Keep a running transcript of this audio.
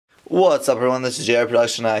What's up everyone, this is JR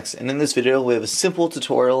Production X, and in this video we have a simple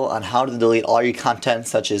tutorial on how to delete all your content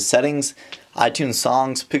such as settings, iTunes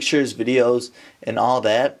songs, pictures, videos, and all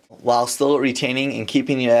that while still retaining and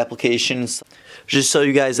keeping your applications. Just to show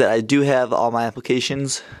you guys that I do have all my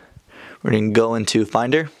applications, we're going to go into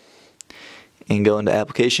Finder and go into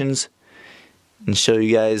Applications and show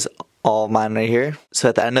you guys all of mine right here. So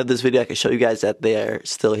at the end of this video I can show you guys that they are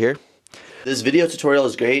still here. This video tutorial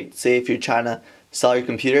is great, say if you're trying to sell your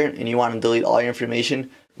computer and you want to delete all your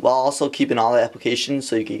information while also keeping all the applications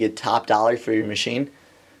so you can get top dollar for your machine.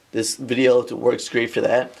 This video works great for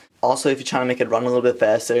that. Also, if you're trying to make it run a little bit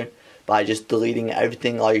faster by just deleting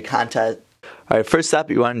everything, all your content. Alright, first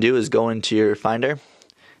step you want to do is go into your Finder and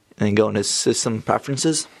then go into System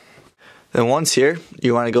Preferences. Then once here,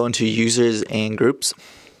 you want to go into Users and Groups.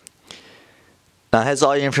 Now it has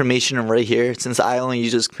all your information right here. Since I only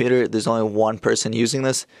use this computer, there's only one person using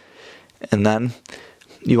this. And then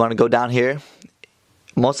you want to go down here.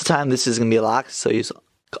 Most of the time this is going to be locked, so you just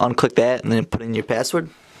unclick that and then put in your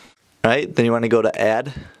password. Alright, then you want to go to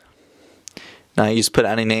Add. Now you just put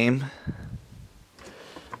any name.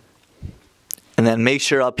 And then make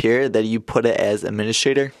sure up here that you put it as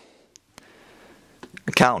administrator.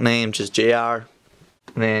 Account name, just JR. And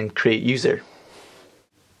then create user.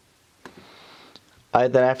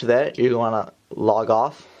 Alright, then after that you're going to log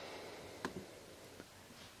off.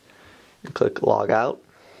 Click log out.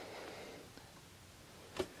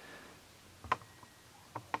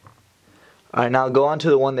 Alright, now go on to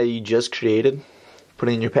the one that you just created. Put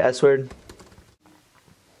in your password.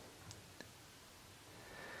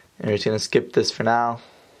 And we're just going to skip this for now.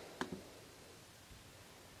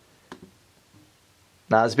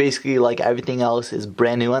 Now it's basically like everything else is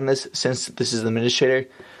brand new on this. Since this is the administrator,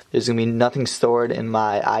 there's going to be nothing stored in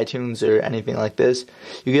my iTunes or anything like this.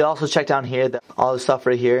 You can also check down here that all the stuff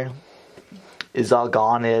right here is all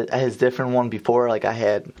gone. It has different one before, like I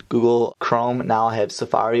had Google Chrome, now I have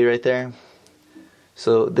Safari right there.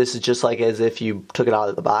 So this is just like as if you took it out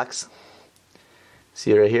of the box.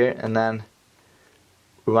 See it right here, and then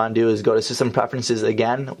what we want to do is go to System Preferences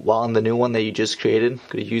again, while in the new one that you just created,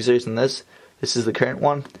 go to Users and this is the current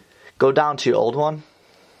one. Go down to your old one,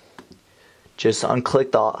 just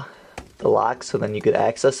unclick the lock so then you could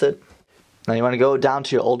access it. Now you want to go down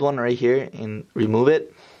to your old one right here and remove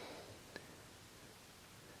it.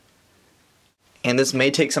 And this may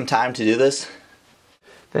take some time to do this.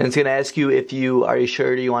 Then it's going to ask you if you are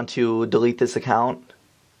sure you want to delete this account.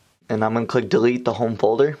 And I'm going to click delete the home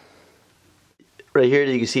folder. Right here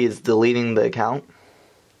you can see it's deleting the account.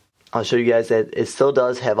 I'll show you guys that it still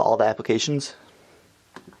does have all the applications.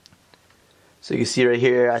 So you can see right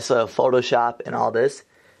here I still have Photoshop and all this.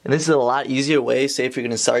 And this is a lot easier way, say if you're going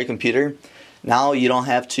to sell your computer. Now you don't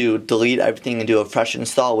have to delete everything and do a fresh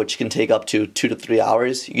install, which can take up to 2 to 3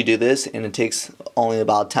 hours. You can do this and it takes only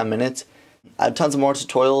about 10 minutes. I have tons of more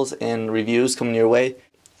tutorials and reviews coming your way.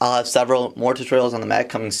 I'll have several more tutorials on the Mac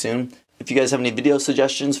coming soon. If you guys have any video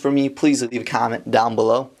suggestions for me, please leave a comment down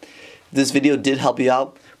below. If this video did help you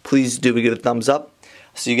out, please do give it a thumbs up.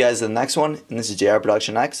 See you guys in the next one, and this is JR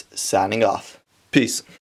Production X signing off. Peace.